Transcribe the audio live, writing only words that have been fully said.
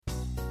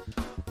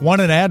Want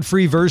an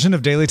ad-free version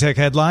of Daily Tech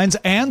Headlines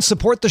and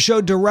support the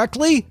show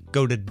directly?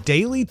 Go to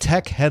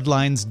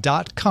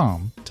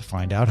dailytechheadlines.com to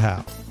find out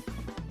how.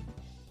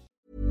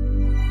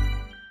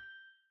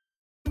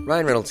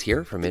 Ryan Reynolds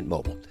here from Mint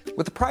Mobile.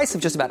 With the price of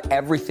just about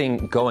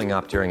everything going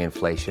up during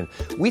inflation,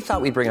 we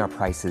thought we'd bring our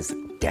prices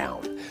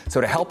down.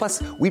 So to help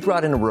us, we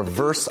brought in a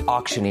reverse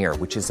auctioneer,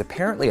 which is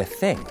apparently a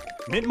thing.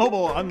 Mint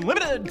Mobile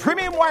Unlimited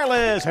Premium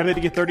Wireless. How to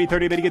get 30,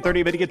 30, bit to get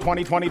 30, bit to get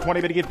 20, 20, 20,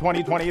 bit to get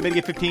 20, 20, bit to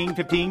get 15,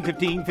 15,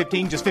 15,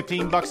 15, just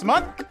 $15 a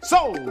month?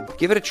 Sold!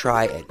 Give it a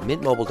try at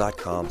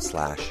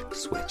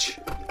mintmobile.com/switch.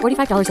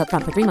 $45 up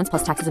front for 3 months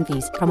plus taxes and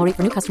fees. Promo rate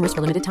for new customers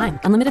for limited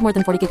time. Unlimited more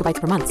than 40 gigabytes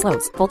per month.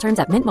 Slows full terms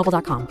at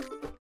mintmobile.com.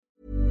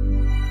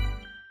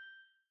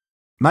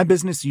 My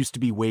business used to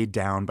be weighed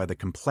down by the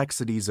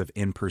complexities of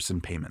in-person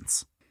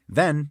payments.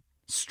 Then,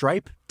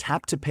 Stripe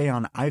Tap to Pay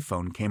on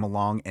iPhone came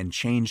along and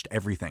changed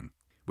everything.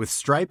 With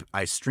Stripe,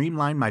 I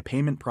streamlined my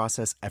payment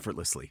process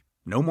effortlessly.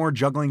 No more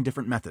juggling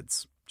different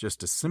methods.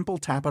 Just a simple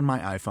tap on my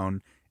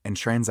iPhone and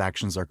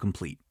transactions are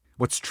complete.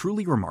 What's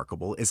truly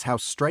remarkable is how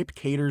Stripe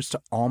caters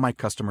to all my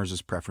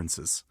customers'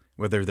 preferences.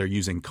 Whether they're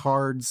using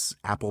cards,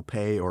 Apple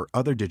Pay, or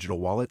other digital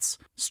wallets,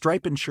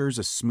 Stripe ensures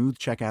a smooth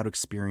checkout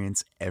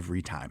experience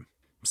every time.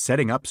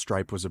 Setting up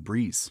Stripe was a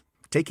breeze,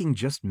 taking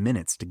just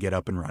minutes to get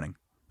up and running.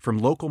 From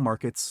local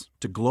markets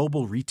to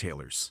global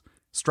retailers,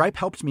 Stripe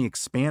helped me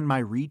expand my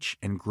reach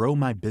and grow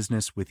my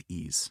business with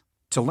ease.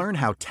 To learn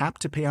how Tap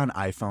to Pay on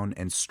iPhone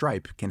and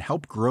Stripe can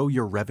help grow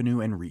your revenue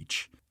and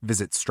reach,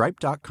 visit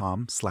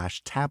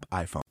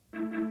stripe.com/tapiphone.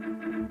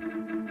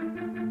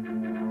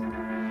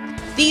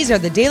 These are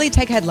the Daily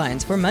Tech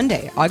Headlines for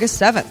Monday, August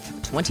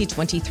 7th,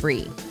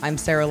 2023. I'm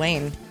Sarah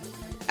Lane.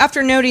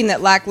 After noting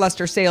that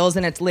lackluster sales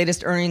in its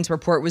latest earnings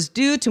report was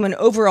due to an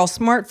overall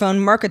smartphone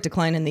market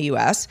decline in the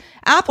U.S.,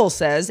 Apple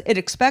says it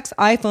expects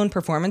iPhone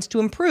performance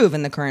to improve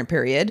in the current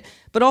period,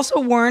 but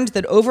also warned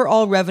that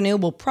overall revenue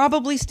will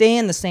probably stay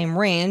in the same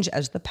range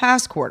as the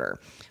past quarter.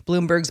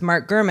 Bloomberg's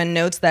Mark Gurman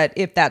notes that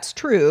if that's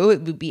true,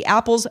 it would be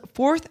Apple's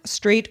fourth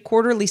straight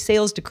quarterly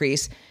sales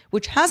decrease,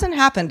 which hasn't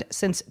happened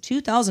since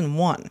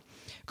 2001.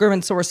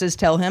 Gurman sources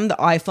tell him the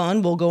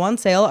iPhone will go on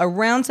sale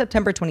around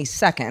September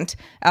 22nd,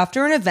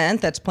 after an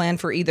event that's planned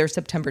for either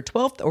September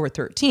 12th or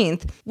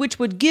 13th, which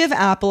would give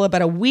Apple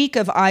about a week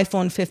of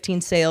iPhone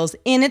 15 sales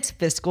in its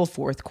fiscal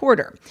fourth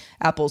quarter.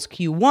 Apple's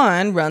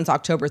Q1 runs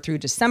October through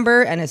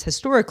December and is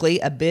historically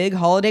a big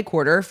holiday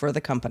quarter for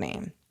the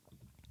company.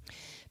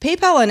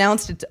 PayPal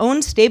announced its own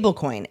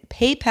stablecoin,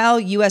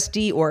 PayPal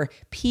USD or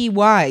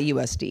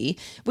PYUSD,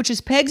 which is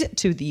pegged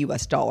to the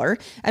US dollar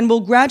and will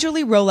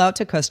gradually roll out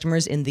to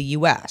customers in the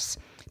US.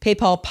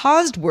 PayPal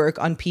paused work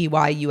on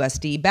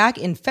PYUSD back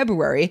in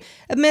February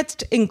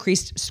amidst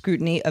increased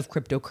scrutiny of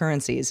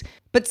cryptocurrencies.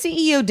 But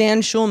CEO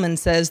Dan Schulman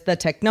says the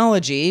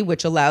technology,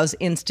 which allows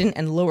instant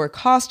and lower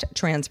cost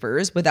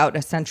transfers without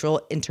a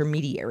central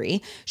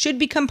intermediary, should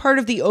become part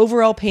of the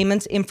overall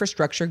payments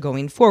infrastructure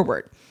going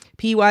forward.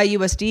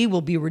 PYUSD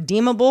will be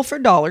redeemable for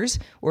dollars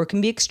or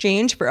can be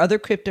exchanged for other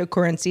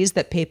cryptocurrencies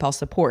that PayPal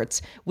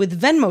supports, with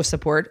Venmo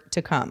support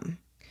to come.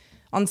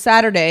 On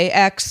Saturday,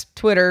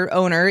 Twitter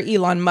owner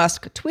Elon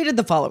Musk tweeted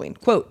the following,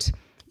 quote,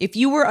 "If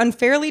you were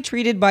unfairly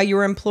treated by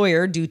your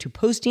employer due to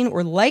posting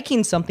or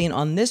liking something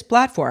on this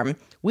platform,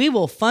 we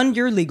will fund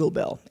your legal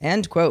bill,"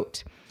 end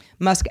quote.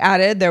 Musk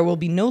added there will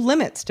be no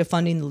limits to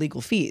funding the legal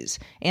fees,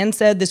 and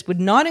said this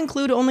would not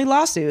include only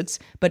lawsuits,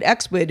 but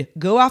X would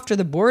go after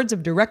the boards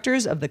of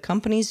directors of the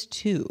companies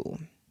too.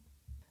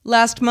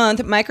 Last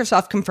month,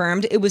 Microsoft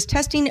confirmed it was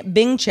testing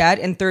Bing Chat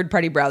in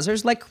third-party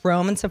browsers like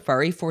Chrome and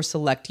Safari for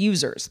select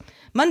users.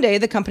 Monday,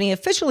 the company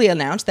officially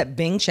announced that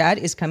Bing Chat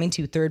is coming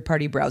to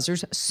third-party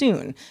browsers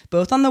soon,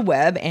 both on the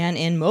web and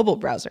in mobile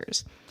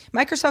browsers.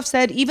 Microsoft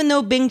said even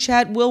though Bing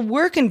Chat will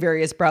work in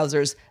various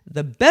browsers,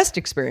 the best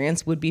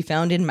experience would be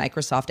found in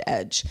Microsoft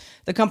Edge.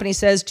 The company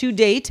says to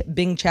date,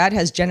 Bing Chat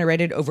has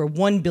generated over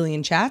 1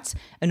 billion chats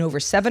and over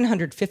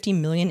 750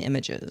 million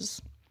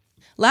images.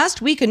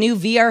 Last week, a new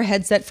VR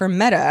headset for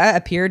Meta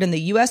appeared in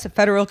the U.S.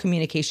 Federal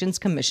Communications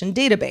Commission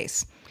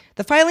database.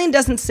 The filing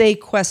doesn't say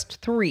Quest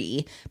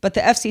 3, but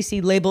the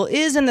FCC label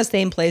is in the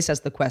same place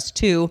as the Quest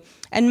 2,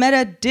 and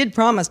Meta did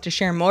promise to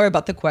share more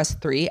about the Quest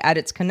 3 at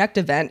its Connect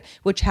event,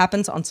 which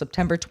happens on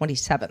September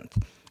 27th.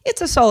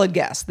 It's a solid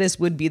guess this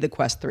would be the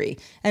Quest 3,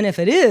 and if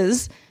it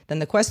is, then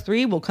the Quest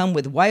 3 will come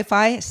with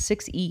Wi-Fi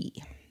 6E.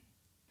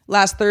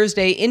 Last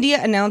Thursday,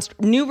 India announced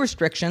new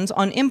restrictions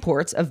on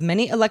imports of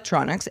many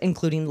electronics,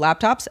 including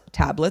laptops,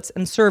 tablets,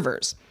 and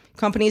servers.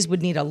 Companies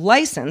would need a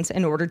license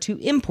in order to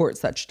import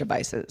such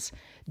devices.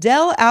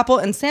 Dell, Apple,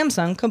 and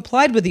Samsung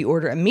complied with the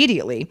order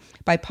immediately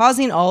by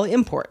pausing all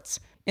imports.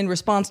 In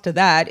response to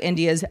that,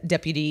 India's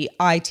deputy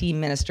IT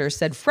minister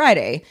said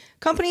Friday,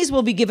 companies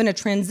will be given a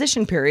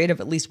transition period of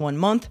at least 1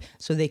 month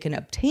so they can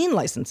obtain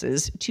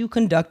licenses to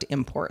conduct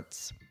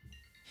imports.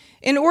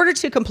 In order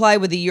to comply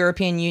with the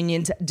European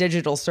Union's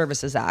Digital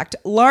Services Act,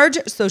 large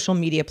social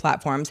media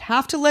platforms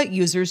have to let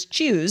users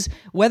choose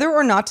whether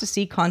or not to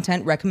see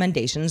content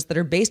recommendations that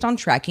are based on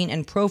tracking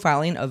and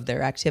profiling of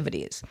their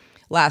activities.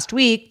 Last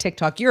week,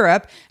 TikTok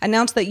Europe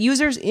announced that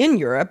users in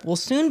Europe will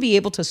soon be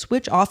able to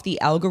switch off the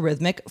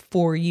algorithmic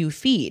For You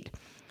feed.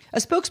 A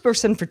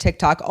spokesperson for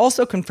TikTok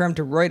also confirmed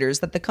to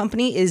Reuters that the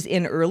company is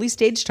in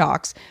early-stage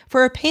talks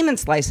for a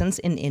payments license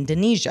in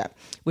Indonesia,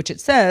 which it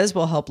says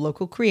will help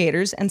local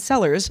creators and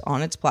sellers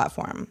on its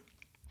platform.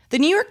 The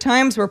New York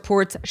Times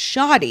reports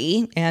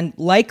shoddy and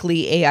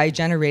likely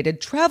AI-generated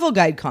travel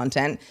guide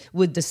content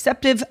with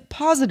deceptive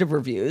positive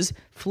reviews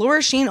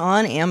flourishing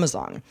on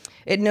Amazon.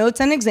 It notes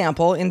an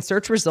example in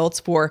search results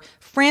for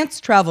France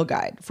Travel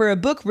Guide for a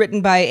book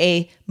written by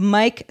a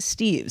Mike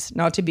Steeves,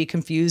 not to be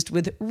confused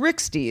with Rick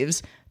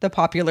Steves, the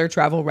popular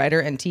travel writer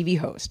and TV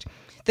host.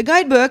 The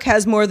guidebook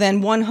has more than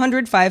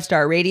 100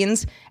 5-star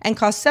ratings and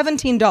costs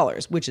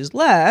 $17, which is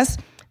less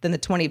than the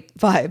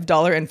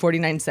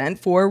 $25.49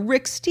 for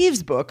Rick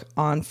Steves' book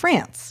on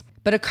France.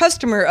 But a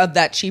customer of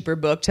that cheaper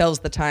book tells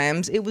The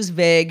Times it was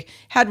vague,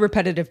 had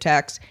repetitive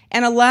text,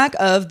 and a lack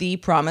of the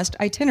promised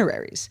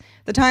itineraries.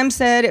 The Times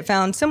said it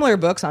found similar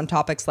books on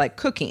topics like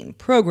cooking,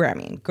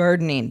 programming,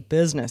 gardening,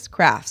 business,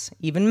 crafts,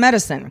 even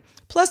medicine,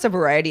 plus a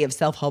variety of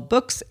self-help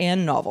books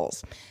and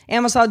novels.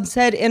 Amazon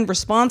said in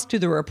response to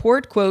the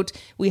report, quote,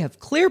 "We have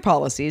clear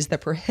policies that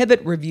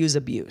prohibit reviews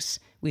abuse.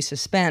 We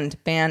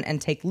suspend, ban,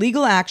 and take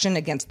legal action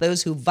against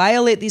those who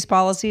violate these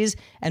policies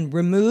and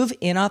remove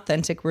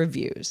inauthentic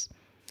reviews."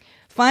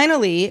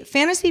 Finally,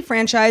 fantasy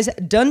franchise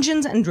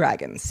Dungeons &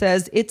 Dragons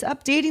says it's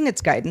updating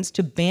its guidance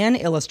to ban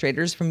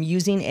illustrators from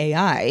using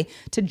AI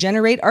to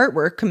generate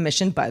artwork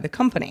commissioned by the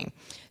company.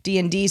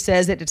 D&D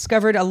says it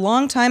discovered a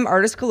longtime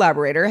artist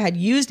collaborator had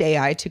used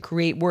AI to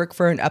create work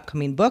for an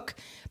upcoming book,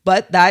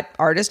 but that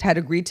artist had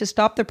agreed to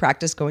stop the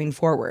practice going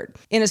forward.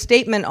 In a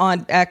statement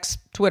on X,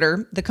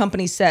 Twitter, the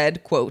company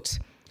said, quote,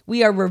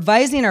 "We are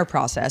revising our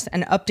process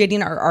and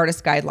updating our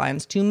artist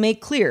guidelines to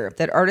make clear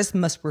that artists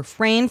must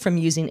refrain from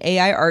using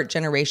AI art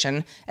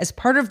generation as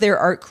part of their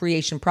art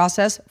creation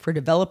process for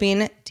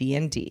developing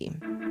D&D.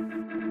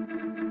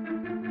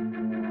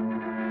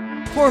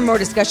 For more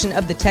discussion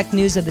of the tech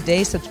news of the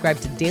day, subscribe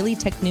to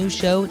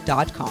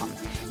dailytechnewsshow.com.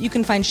 You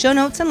can find show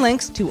notes and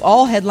links to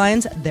all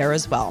headlines there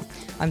as well.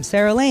 I'm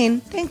Sarah Lane.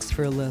 Thanks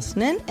for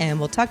listening, and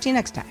we'll talk to you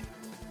next time.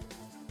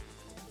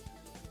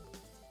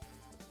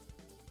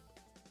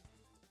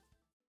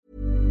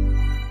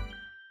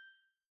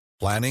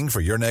 Planning for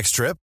your next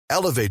trip?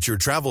 Elevate your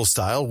travel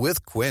style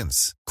with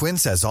Quince.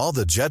 Quince has all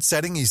the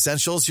jet-setting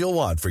essentials you'll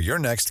want for your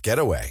next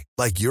getaway,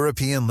 like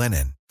European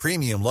linen,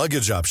 premium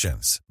luggage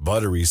options,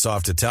 buttery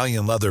soft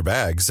Italian leather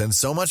bags, and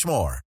so much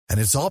more. And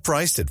it's all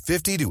priced at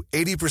 50 to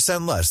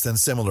 80% less than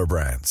similar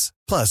brands.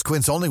 Plus,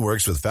 Quince only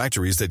works with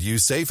factories that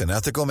use safe and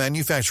ethical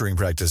manufacturing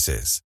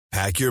practices.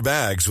 Pack your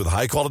bags with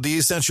high-quality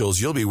essentials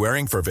you'll be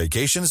wearing for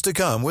vacations to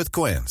come with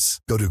Quince.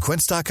 Go to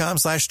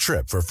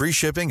quince.com/trip for free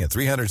shipping and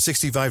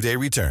 365-day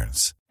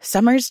returns.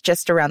 Summer's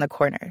just around the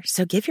corner,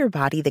 so give your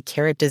body the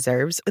care it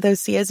deserves with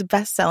Osea's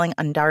best-selling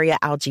Undaria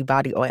Algae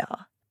Body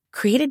Oil.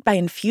 Created by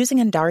infusing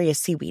Undaria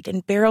seaweed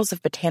in barrels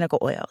of botanical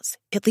oils,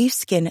 it leaves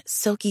skin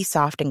silky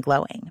soft and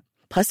glowing.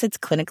 Plus, it's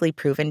clinically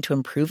proven to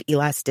improve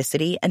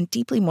elasticity and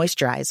deeply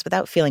moisturize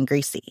without feeling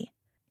greasy.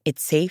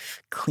 It's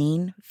safe,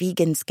 clean,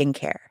 vegan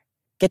skincare.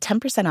 Get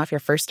 10% off your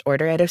first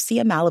order at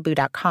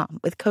OseaMalibu.com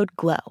with code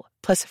GLOW,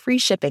 plus free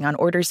shipping on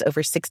orders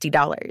over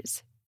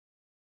 $60.